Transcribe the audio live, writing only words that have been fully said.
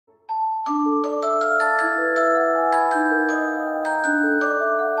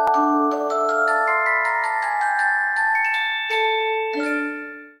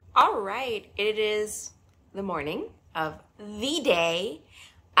the morning of the day.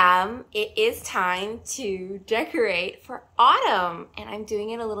 It is time to decorate for autumn, and I'm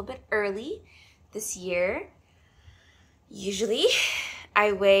doing it a little bit early this year. Usually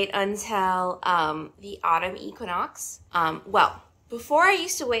I wait until the autumn equinox. Well, before I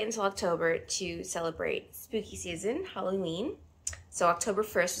used to wait until October to celebrate spooky season, Halloween. So October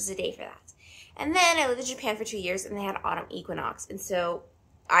 1st was the day for that. And then I lived in Japan for 2 years and they had autumn equinox. And so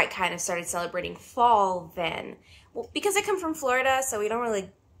I kind of started celebrating fall then. Well, because I come from Florida, so we don't really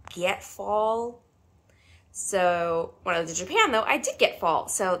get fall. So when I lived in Japan though, I did get fall.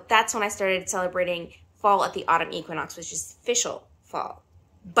 So that's when I started celebrating fall at the autumn equinox, which is official fall.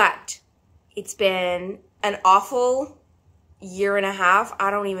 But it's been an awful year and a half.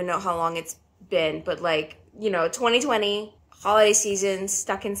 I don't even know how long it's been, but 2020, holiday season,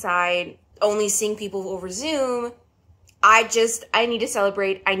 stuck inside, only seeing people over Zoom. I need to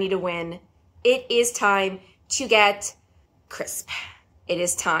celebrate. I need to win. It is time to get crisp. It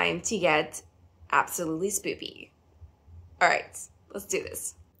is time to get absolutely spoopy. All right, let's do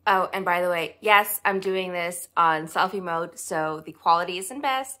this. Oh, and by the way, yes, I'm doing this on selfie mode, so the quality isn't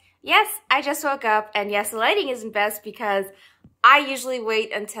best. Yes, I just woke up, and yes, the lighting isn't best because I usually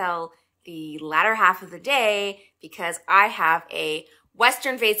wait until the latter half of the day because I have a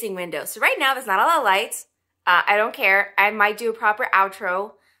western-facing window. So right now, there's not a lot of lights. I don't care. I might do a proper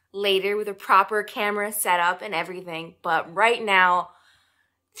outro later with a proper camera setup and everything, but right now,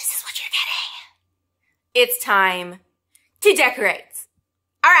 this is what you're getting. It's time to decorate.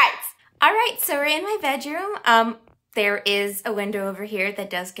 All right, so we're in my bedroom. There is a window over here that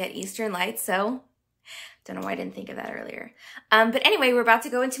does get eastern light, so don't know why I didn't think of that earlier. But anyway, we're about to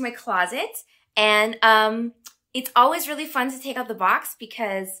go into my closet, and it's always really fun to take out the box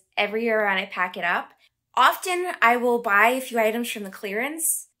because every year when I pack it up, often I will buy a few items from the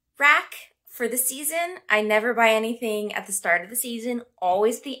clearance rack for the season. I never buy anything at the start of the season,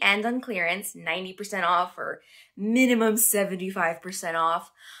 always at the end on clearance, 90% off or minimum 75%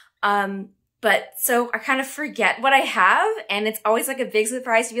 off. But so I kind of forget what I have, and it's always like a big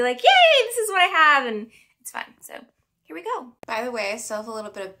surprise to be like, yay, this is what I have, and it's fun. So here we go. By the way, I still have a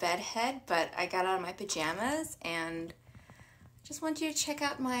little bit of bedhead, but I got out of my pajamas, and just want you to check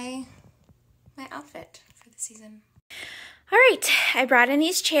out my outfit for the season. All right, I brought in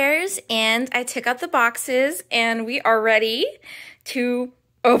these chairs, and I took out the boxes, and we are ready to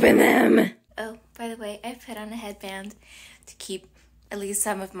open them. Oh, by the way, I put on a headband to keep at least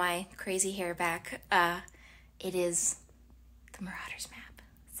some of my crazy hair back. It is the Marauders map,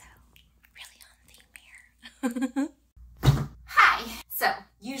 so really on theme here. Hi! So,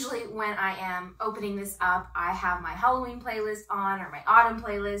 usually when I am opening this up, I have my Halloween playlist on or my autumn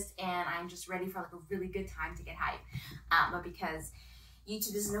playlist, and I'm just ready for like a really good time to get hype. But because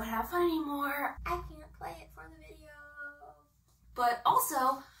YouTube doesn't know how to have fun anymore, I can't play it for the video. But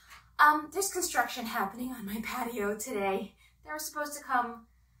also, there's construction happening on my patio today. They were supposed to come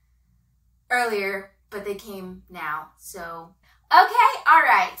earlier, but they came now, so, okay, all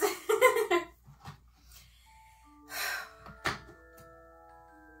right.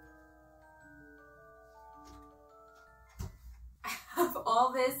 I have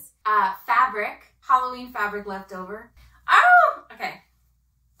all this fabric, Halloween fabric left over. Oh, okay.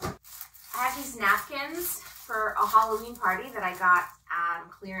 I have these napkins for a Halloween party that I got on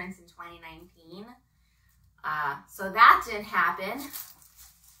clearance in 2019. So that didn't happen.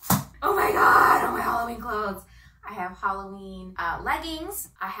 Oh my god, all my Halloween clothes. I have Halloween leggings.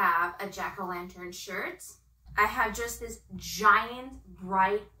 I have a jack-o'-lantern shirt. I have just this giant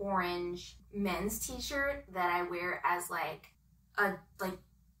bright orange men's t-shirt that I wear as like a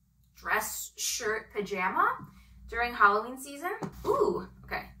dress shirt pajama during Halloween season. Ooh,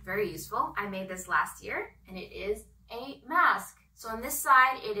 okay, very useful. I made this last year and it is a mask. So on this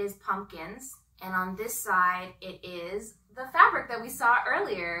side, it is pumpkins. And on this side, it is the fabric that we saw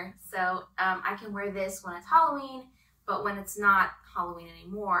earlier. So I can wear this when it's Halloween, but when it's not Halloween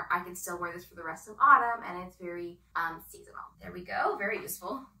anymore, I can still wear this for the rest of autumn, and it's very seasonal. There we go, very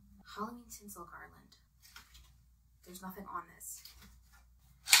useful. Halloween tinsel garland. There's nothing on this.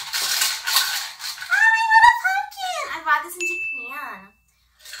 Oh, my little pumpkin! I bought this in Japan.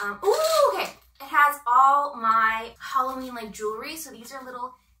 Ooh, okay. It has all my Halloween jewelry. So these are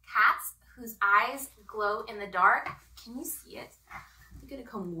little cats whose eyes glow in the dark. Can you see it? I'm gonna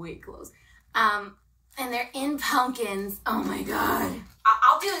come way close. And they're in pumpkins. Oh my god.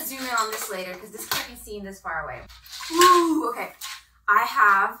 I'll do a zoom in on this later because this can't be seen this far away. Ooh, okay. I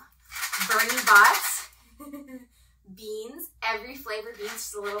have Bernie Butts, beans, every flavor beans,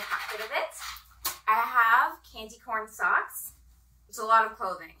 just a little packet of it. I have candy corn socks. It's a lot of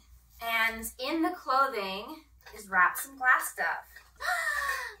clothing. And in the clothing is wrapped some glass stuff.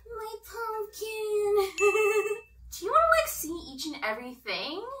 My pumpkin. Do you want to like see each and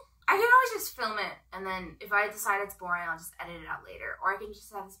everything? I can always just film it, and then if I decide it's boring, I'll just edit it out later. Or I can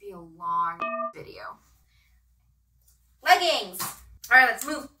just have this be a long video. Leggings. All right, let's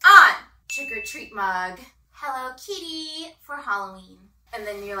move on. Trick or treat mug. Hello Kitty for Halloween. And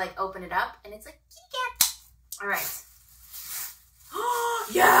then you like open it up and it's like kitty cat. All right.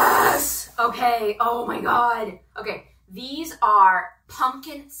 Yes. Okay. Oh my God. Okay. These are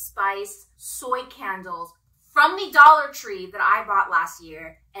pumpkin spice soy candles from the Dollar Tree that I bought last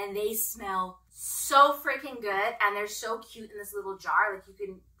year. And they smell so freaking good. And they're so cute in this little jar. Like you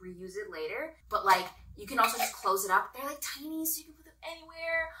can reuse it later. But like you can also just close it up. They're like tiny so you can put them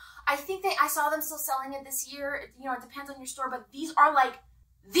anywhere. I think I saw them still selling it this year. You know, it depends on your store, but these are like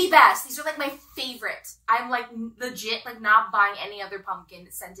the best. These are like my favorite. I'm like legit like not buying any other pumpkin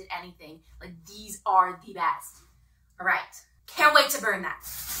scented anything. Like these are the best. All right. Can't wait to burn that.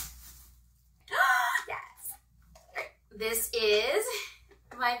 Yes. Right. This is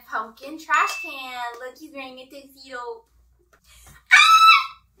my pumpkin trash can. Look, he's wearing a tuxedo.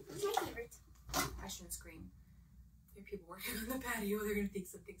 Ah! It's my favorite. I shouldn't scream. There are people working on the patio. They're gonna think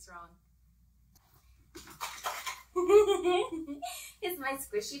something's wrong. It's my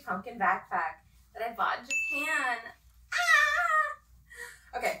squishy pumpkin backpack that I bought in Japan.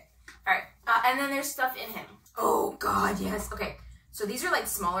 Ah! Okay, all right. And then there's stuff in him. Oh God, yes. Okay, so these are like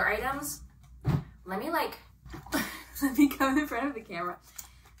smaller items. Let me like, let me come in front of the camera.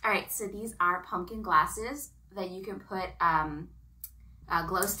 All right, so these are pumpkin glasses that you can put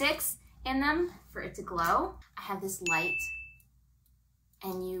glow sticks in them for it to glow. I have this light,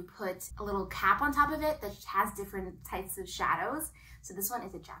 and you put a little cap on top of it that has different types of shadows. So this one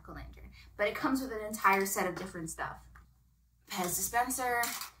is a jack-o'-lantern, but it comes with an entire set of different stuff. Pez dispenser.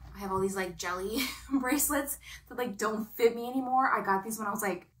 I have all these like jelly bracelets that like don't fit me anymore. I got these when I was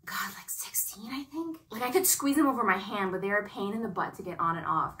like, God, like 16, I think. Like I could squeeze them over my hand, but they're a pain in the butt to get on and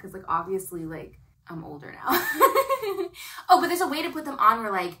off because like obviously like I'm older now. Oh, but there's a way to put them on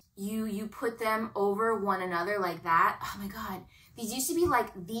where like you put them over one another like that. Oh my God. These used to be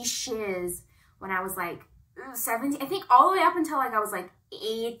like the shiz when I was like 17. I think all the way up until like I was like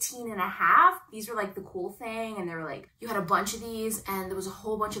 18 and a half. These were like the cool thing. And they were like, you had a bunch of these and there was a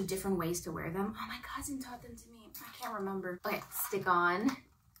whole bunch of different ways to wear them. Oh, my cousin taught them to me. I can't remember. Okay, stick on.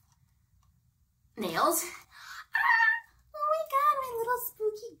 Nails. My little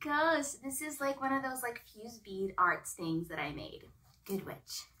spooky ghost. This is like one of those like fuse bead arts things that I made. Good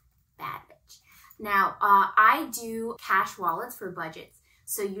witch, bad witch. Now, I do cash wallets for budgets.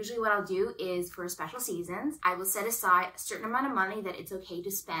 So usually what I'll do is for special seasons, I will set aside a certain amount of money that it's okay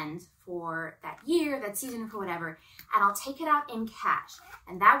to spend for that year, that season, for whatever, and I'll take it out in cash.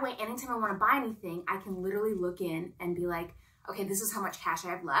 And that way, anytime I want to buy anything, I can literally look in and be like, okay, this is how much cash I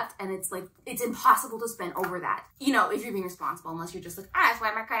have left. And it's like, it's impossible to spend over that. You know, if you're being responsible, unless you're just like, I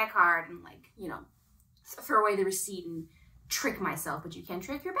swipe my credit card and like, you know, throw away the receipt and trick myself, but you can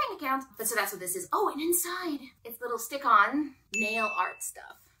trick your bank account. But so that's what this is. Oh, and inside, it's little stick-on nail art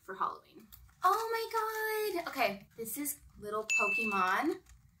stuff for Halloween. Oh my God. Okay, this is little Pokemon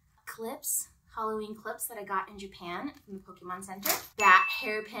clips, Halloween clips that I got in Japan from the Pokemon Center. Bat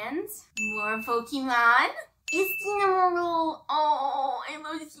hairpins, more Pokemon. It's Cinnamoroll. Oh, I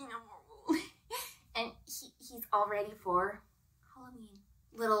love Cinnamoroll. And he's all ready for Halloween.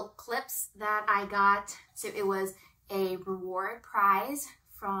 Little clips that I got. So it was a reward prize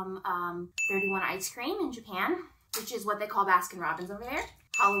from 31 Ice Cream in Japan, which is what they call Baskin Robbins over there.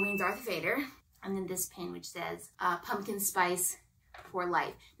 Halloween Darth Vader. And then this pin which says pumpkin spice for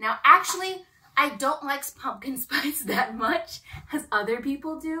life. Now actually, I don't like pumpkin spice that much as other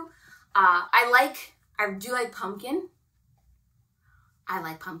people do. I do like pumpkin. I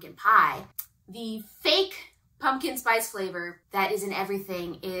like pumpkin pie. The fake pumpkin spice flavor that is in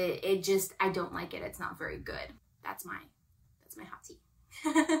everything, it just, I don't like it. It's not very good. That's my hot tea.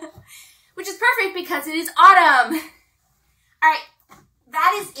 Which is perfect because it is autumn. All right,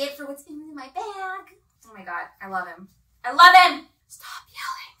 that is it for what's in my bag. Oh my God, I love him. I love him. Stop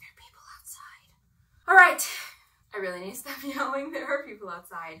yelling, there are people outside. All right, I really need to stop yelling, there are people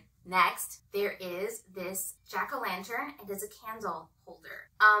outside. Next, there is this jack-o'-lantern. It is a candle holder.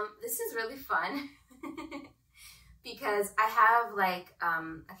 This is really fun because I have like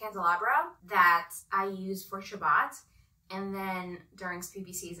a candelabra that I use for Shabbat, and then during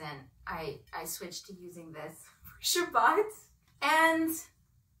spooky season, I switched to using this for Shabbat. And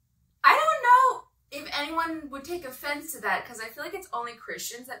I don't know if anyone would take offense to that because I feel like it's only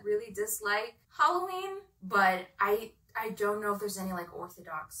Christians that really dislike Halloween, but I don't know if there's any like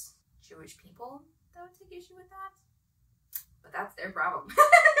Orthodox Jewish people that would take issue with that. But that's their problem.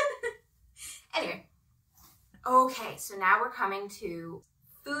 Anyway. Okay, so now we're coming to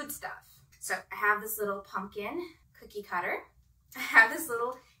food stuff. So I have this little pumpkin cookie cutter. I have this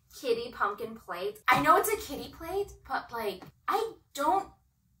little kitty pumpkin plate. I know it's a kitty plate, but like, I don't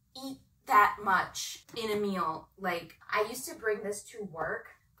eat that much in a meal. Like, I used to bring this to work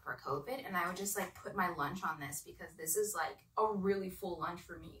for COVID, and I would just like put my lunch on this because this is like a really full lunch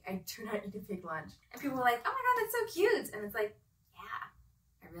for me. I do not eat a big lunch. And people were like, oh my God, that's so cute. And it's like,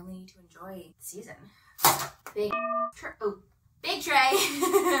 yeah, I really need to enjoy the season. Big tray.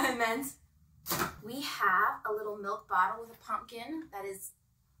 I meant. We have a little milk bottle with a pumpkin that is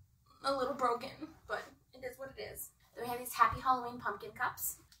a little broken, but it is what it is. Then we have these Happy Halloween pumpkin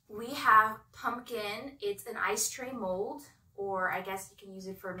cups. We have pumpkin. It's an ice tray mold, or I guess you can use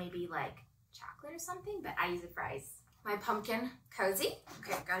it for maybe like chocolate or something, but I use it for ice. My pumpkin cozy.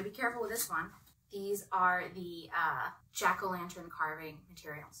 Okay, gotta be careful with this one. These are the jack-o'-lantern carving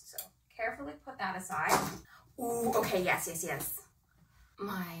materials, so carefully put that aside. Ooh, okay, yes.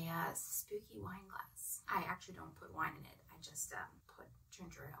 My spooky wine glass. I actually don't put wine in it. I just put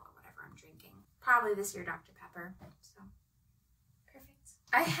ginger ale or whatever I'm drinking. Probably this year Dr. Pepper, so perfect.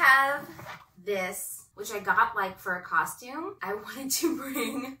 I have this, which I got like for a costume. I wanted to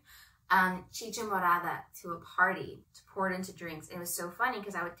bring chicha morada to a party to pour it into drinks. It was so funny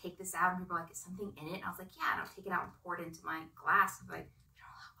because I would take this out and people were like, is something in it? And I was like, yeah, and I'll take it out and pour it into my glass. I'm like, we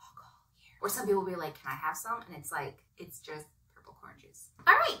don't allow alcohol here. Or some people will be like, can I have some? And it's like, it's just purple corn juice.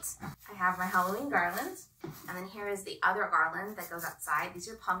 All right, I have my Halloween garland. And then here is the other garland that goes outside. These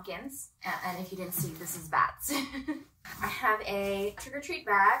are pumpkins. And if you didn't see, this is bats. I have a trick-or-treat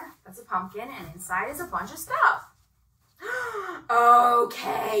bag. That's a pumpkin. And inside is a bunch of stuff.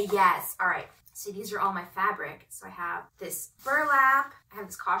 Okay, yes. All right. So these are all my fabric. So I have this burlap, I have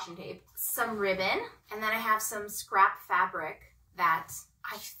this caution tape, some ribbon, and then I have some scrap fabric that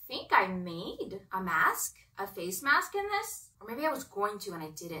I think I made a mask, a face mask in this. Or maybe I was going to and I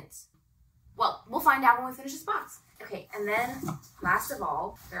didn't. Well, we'll find out when we finish this box. Okay, and then last of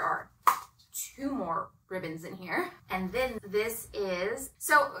all, there are 2 more ribbons in here. And then this is,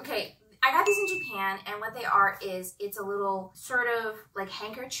 so, okay, I got these in Japan, and what they are is it's a little sort of like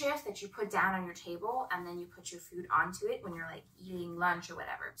handkerchief that you put down on your table, and then you put your food onto it when you're like eating lunch or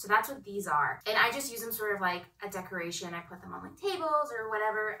whatever. So that's what these are. And I just use them sort of like a decoration. I put them on like tables or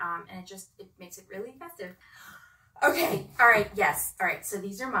whatever, and it makes it really festive. Okay, all right, yes. All right, so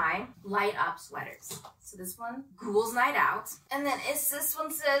these are my light up sweaters. So this one, Ghouls Night Out. And then this one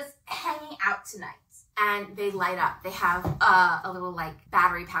says Hanging Out Tonight. And they light up. They have a little like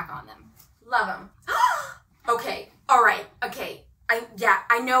battery pack on them. Love them. Okay, all right, okay.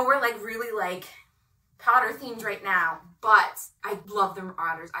 I know we're like really like Potter themed right now, but I love the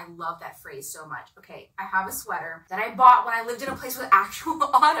Marauders. I love that phrase so much. Okay, I have a sweater that I bought when I lived in a place with actual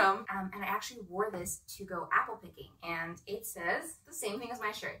autumn, and I actually wore this to go apple picking, and it says the same thing as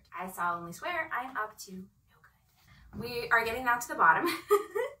my shirt. I solemnly swear I am up to no good. We are getting down to the bottom.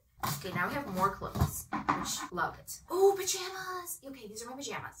 Okay, now we have more clothes, which love it. Oh, pajamas. Okay, these are my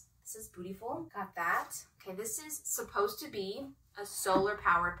pajamas. This is beautiful. Got that. Okay, this is supposed to be a solar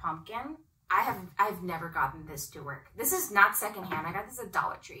powered pumpkin. I've never gotten this to work. This is not secondhand. I got this at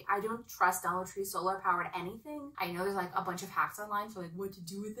Dollar Tree. I don't trust Dollar Tree solar powered anything. I know there's like a bunch of hacks online for like what to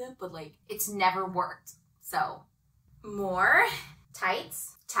do with it, but like it's never worked. So more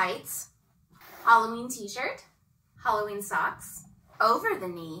tights, Halloween t-shirt, Halloween socks, over the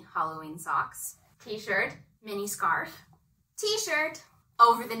knee Halloween socks, t-shirt, mini scarf, t-shirt,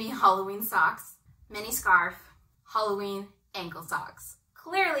 over the knee Halloween socks, mini scarf, Halloween ankle socks.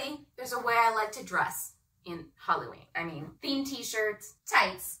 Clearly, there's a way I like to dress in Halloween. I mean, themed t-shirt,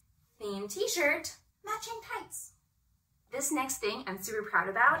 tights, themed t-shirt, matching tights. This next thing I'm super proud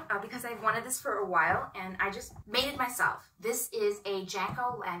about because I've wanted this for a while and I just made it myself. This is a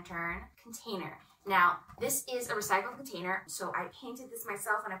jack-o'-lantern container. Now, this is a recycled container, so I painted this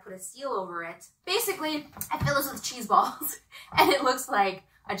myself and I put a seal over it. Basically, I fill this with cheese balls and it looks like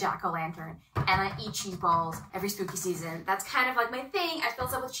a jack-o'-lantern, and I eat cheese balls every spooky season. That's kind of like my thing. I fill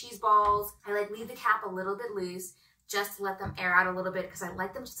it up with cheese balls. I like leave the cap a little bit loose just to let them air out a little bit because I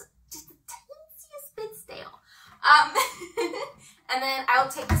like them just the teeniest bit stale. And then I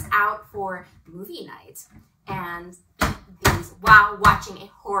will take this out for movie night and eat these while watching a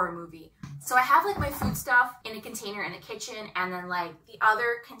horror movie. So I have like my food stuff in a container in the kitchen, and then like the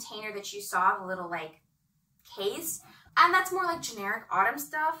other container that you saw, the little like case. And that's more like generic autumn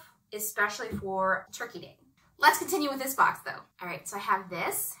stuff, especially for Turkey Day. Let's continue with this box though. All right, so I have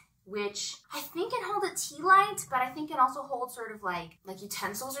this. which I think can hold a tea light, but I think can also hold sort of like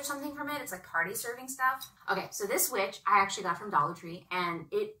utensils or something from it. It's like party serving stuff. Okay, so this witch I actually got from Dollar Tree, and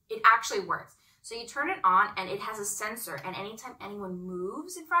it actually works. So you turn it on, and it has a sensor, and anytime anyone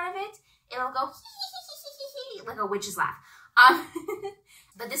moves in front of it, it'll go hee hee hee hee hee, like a witch's laugh.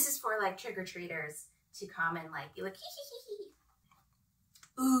 But this is for like trick-or-treaters to come and like be like hee hee hee hee.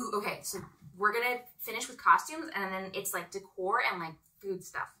 Ooh, okay, so we're gonna finish with costumes, and then it's like decor and like food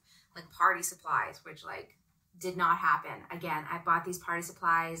stuff, like party supplies, which like did not happen. Again, I bought these party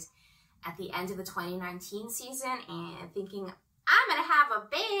supplies at the end of the 2019 season and thinking I'm gonna have a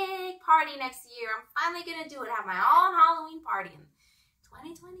big party next year. I'm finally gonna do it, have my own Halloween party. And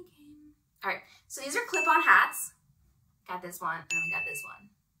 2020 came. All right, so these are clip-on hats. Got this one, and then we got this one.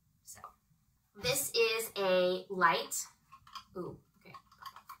 So this is a light. Ooh, okay.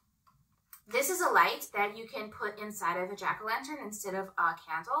 This is a light that you can put inside of a jack-o'-lantern instead of a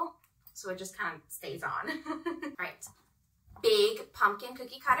candle, so it just kind of stays on. All right, big pumpkin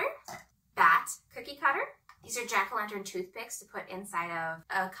cookie cutter, bat cookie cutter. These are jack-o'-lantern toothpicks to put inside of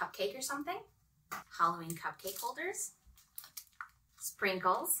a cupcake or something. Halloween cupcake holders.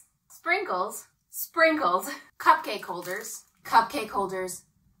 Sprinkles, sprinkles, sprinkles. Cupcake holders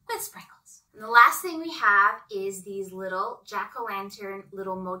with sprinkles. And the last thing we have is these little jack-o'-lantern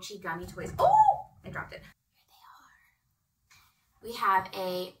little mochi gummy toys. Oh, I dropped it. Here they are. We have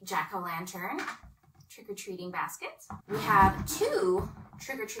a jack-o'-lantern trick-or-treating basket. We have 2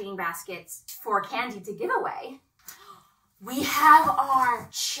 trick-or-treating baskets for candy to give away. We have our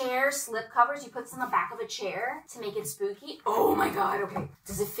chair slip covers. You put this in the back of a chair to make it spooky. Oh my God, okay.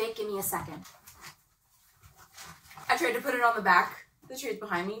 Does it fit? Give me a second. I tried to put it on the back, the chairs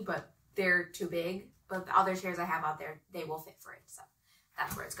behind me, but they're too big. But the other chairs I have out there, they will fit for it. So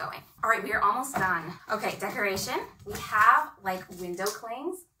that's where it's going. All right, we are almost done. Okay, decoration. We have like window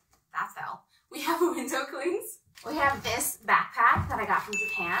clings. That fell. We have window clings. We have this backpack that I got from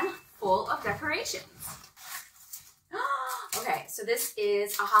Japan, full of decorations. Okay, so this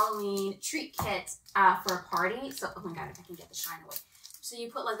is a Halloween treat kit for a party. So, oh my God, if I can get the shine away. So you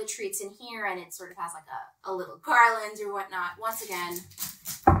put like the treats in here, and it sort of has like a little garland or whatnot. Once again,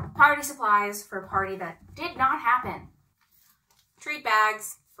 party supplies for a party that did not happen. Treat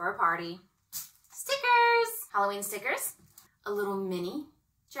bags for a party. Stickers, Halloween stickers. A little mini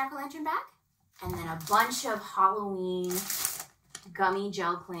jack-o'-lantern bag. And then a bunch of Halloween gummy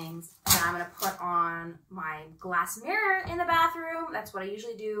gel clings that I'm gonna put on my glass mirror in the bathroom. That's what I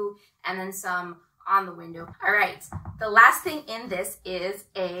usually do. And then some on the window. All right, the last thing in this is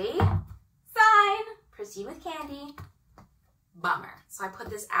a sign. Proceed with candy. Bummer. So I put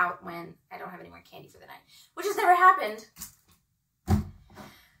this out when I don't have any more candy for the night, which has never happened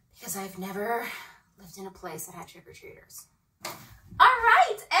because I've never lived in a place that had trick-or-treaters. All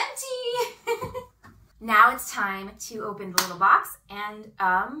right, empty. Now it's time to open the little box and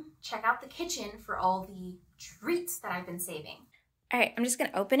check out the kitchen for all the treats that I've been saving. All right, I'm just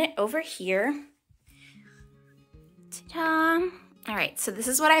gonna open it over here. Ta-da! All right, so this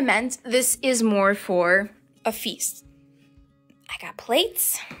is what I meant. This is more for a feast. I got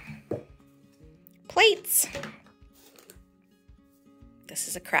plates. Plates. This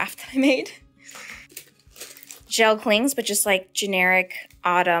is a craft that I made. Gel clings, but just like generic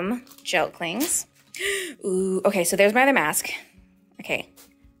autumn gel clings. Ooh, okay, so there's my other mask. Okay,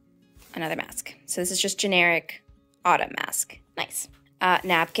 another mask. So this is just generic autumn mask. Nice.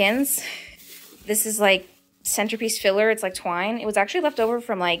 Napkins. This is like centerpiece filler. It's like twine. It was actually left over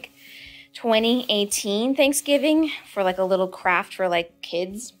from like 2018 Thanksgiving for like a little craft for like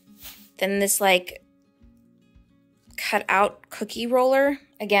kids. Then this like cut out cookie roller.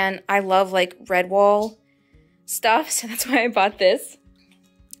 Again, I love like red wall stuff, so that's why I bought this.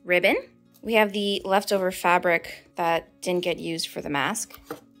 Ribbon. We have the leftover fabric that didn't get used for the mask.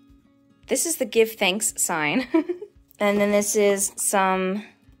 This is the give thanks sign. And then this is some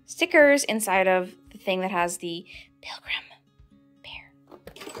stickers inside of the thing that has the pilgrim bear.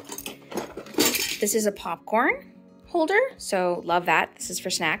 This is a popcorn holder, so love that. This is for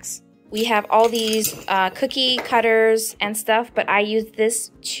snacks. We have all these cookie cutters and stuff, but I use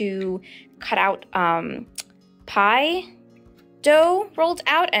this to cut out pie dough rolled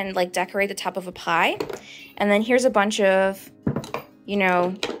out and like decorate the top of a pie. And then here's a bunch of, you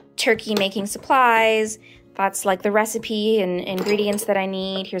know, turkey making supplies. That's like the recipe and ingredients that I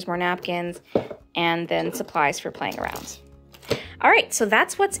need. Here's more napkins and then supplies for playing around. All right, so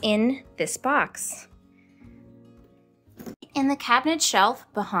that's what's in this box. In the cabinet shelf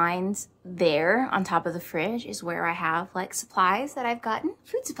behind there on top of the fridge is where I have like supplies that I've gotten,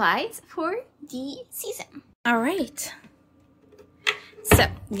 food supplies for the season. All right. So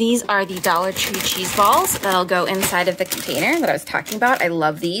these are the Dollar Tree cheese balls that'll go inside of the container that I was talking about. I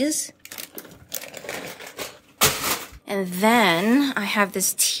love these. And then I have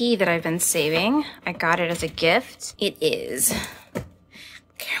this tea that I've been saving. I got it as a gift. It is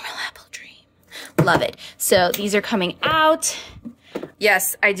Caramel Apple Dream. Love it. So these are coming out.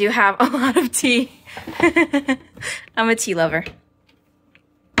 Yes, I do have a lot of tea. I'm a tea lover.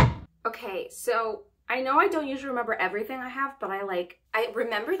 Okay, so I know I don't usually remember everything I have, but I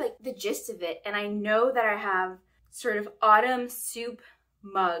remember like the gist of it. And I know that I have sort of autumn soup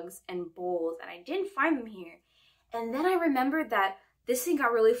mugs and bowls, and I didn't find them here. And then I remembered that this thing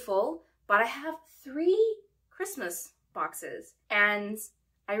got really full, but I have 3 Christmas boxes. And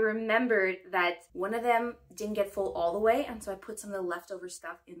I remembered that one of them didn't get full all the way, and so I put some of the leftover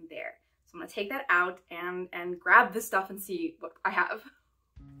stuff in there. So I'm gonna take that out and grab this stuff and see what I have.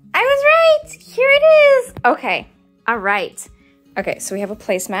 I was right! Here it is! Okay, all right. Okay, so we have a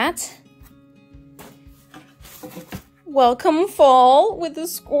placemat. Welcome fall with the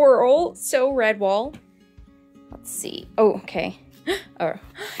squirrel. So Redwall. Let's see. Oh, okay. Oh,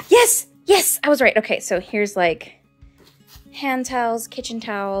 yes! Yes! I was right. Okay, so here's like hand towels, kitchen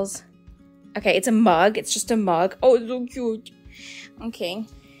towels. Okay, it's a mug. It's just a mug. Oh, it's so cute. Okay.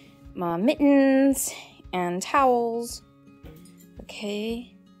 Mittens and towels.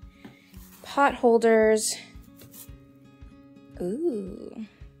 Okay. Pot holders. Ooh.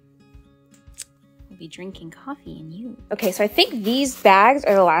 We'll be drinking coffee and you. Okay, so I think these bags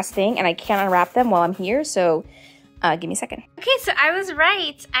are the last thing, and I can't unwrap them while I'm here, so give me a second. Okay, so I was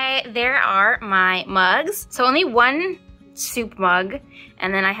right. There are my mugs. So only one soup mug,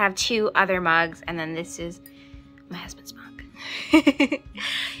 and then I have 2 other mugs, and then this is my husband's mug.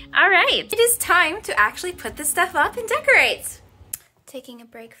 All right, it is time to actually put this stuff up and decorate. Taking a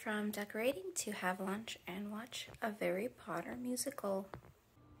break from decorating to have lunch and watch a Harry Potter musical.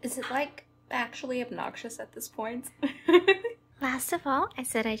 Is it like actually obnoxious at this point? Last of all, I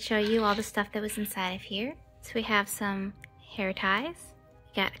said I'd show you all the stuff that was inside of here. So we have some hair ties,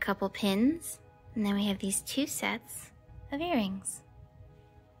 we got a couple pins, and then we have these 2 sets of earrings.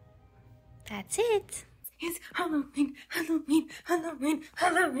 That's it. It's Halloween, Halloween, Halloween,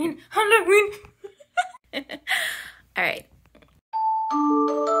 Halloween, Halloween. All right.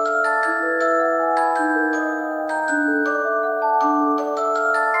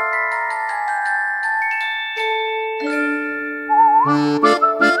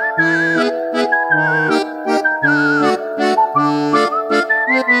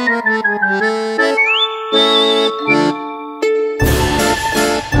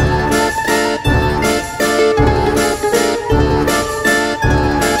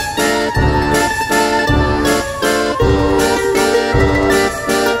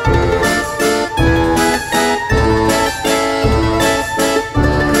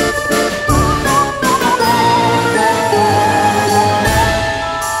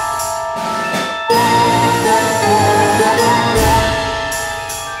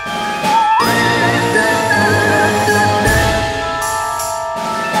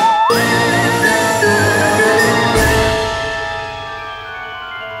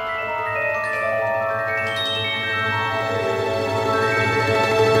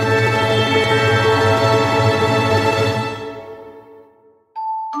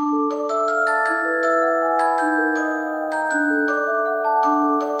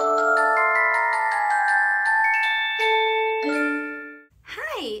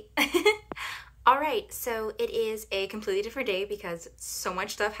 Alright, so it is a completely different day because so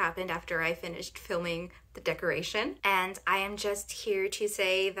much stuff happened after I finished filming the decoration. And I am just here to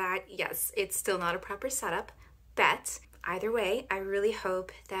say that yes, it's still not a proper setup, but either way, I really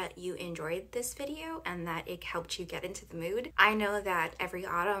hope that you enjoyed this video and that it helped you get into the mood. I know that every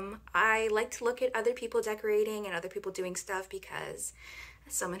autumn, I like to look at other people decorating and other people doing stuff because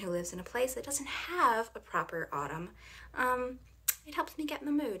as someone who lives in a place that doesn't have a proper autumn, it helps me get in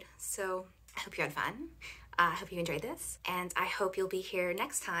the mood. So I hope you had fun. I hope you enjoyed this, and I hope you'll be here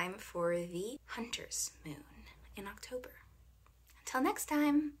next time for the Hunter's Moon in October. Until next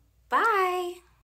time, bye!